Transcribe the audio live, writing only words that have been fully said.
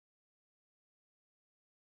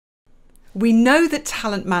We know that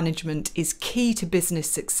talent management is key to business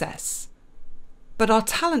success, but our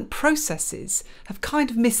talent processes have kind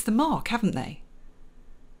of missed the mark, haven't they?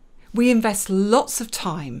 We invest lots of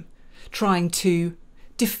time trying to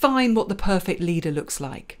define what the perfect leader looks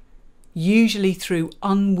like, usually through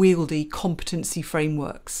unwieldy competency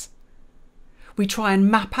frameworks. We try and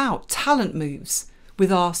map out talent moves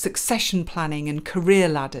with our succession planning and career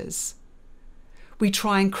ladders. We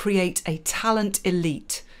try and create a talent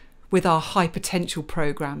elite with our high potential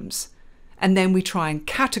programs, and then we try and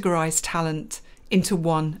categorise talent into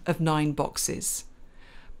one of 9 boxes.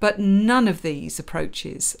 But none of these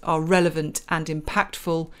approaches are relevant and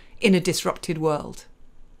impactful in a disrupted world.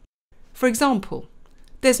 For example,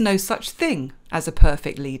 there's no such thing as a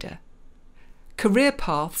perfect leader. Career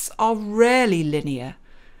paths are rarely linear,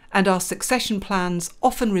 and our succession plans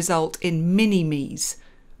often result in mini-me's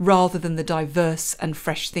rather than the diverse and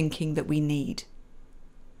fresh thinking that we need.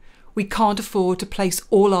 We can't afford to place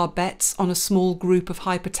all our bets on a small group of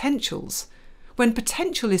high potentials when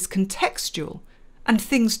potential is contextual and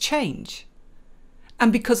things change.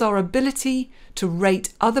 And because our ability to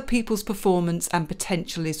rate other people's performance and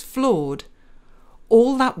potential is flawed,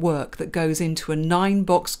 all that work that goes into a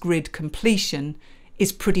 9-box grid completion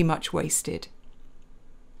is pretty much wasted.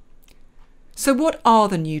 So what are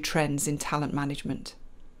the new trends in talent management?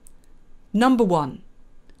 Number 1,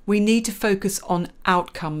 we need to focus on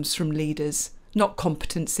outcomes from leaders, not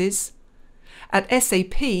competencies. At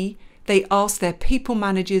SAP, they ask their people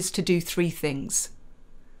managers to do 3 things: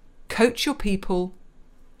 coach your people,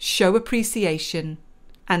 show appreciation,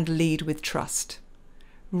 and lead with trust.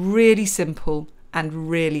 Really simple and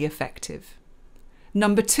really effective.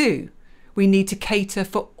 Number 2, we need to cater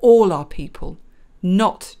for all our people,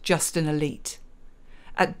 not just an elite.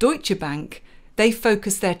 At Deutsche Bank, they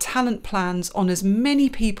focus their talent plans on as many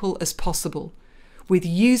people as possible, with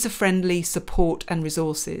user-friendly support and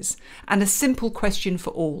resources, and a simple question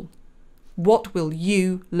for all: what will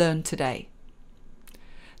you learn today?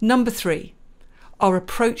 Number 3, our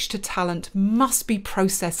approach to talent must be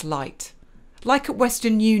process light, like at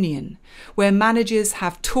Western Union, where managers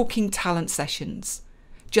have talking talent sessions.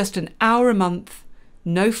 Just an hour a month,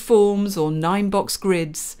 no forms or 9-box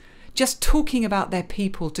grids, just talking about their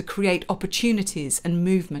people to create opportunities and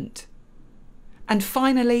movement. And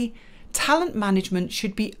finally, talent management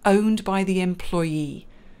should be owned by the employee,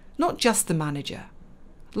 not just the manager.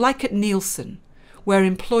 Like at Nielsen, where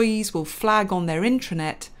employees will flag on their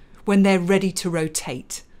intranet when they're ready to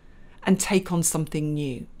rotate and take on something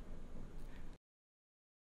new.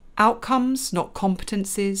 Outcomes, not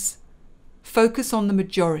competencies. Focus on the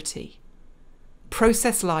majority.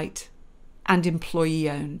 Process light and employee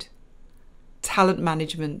owned. Talent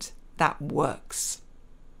management that works.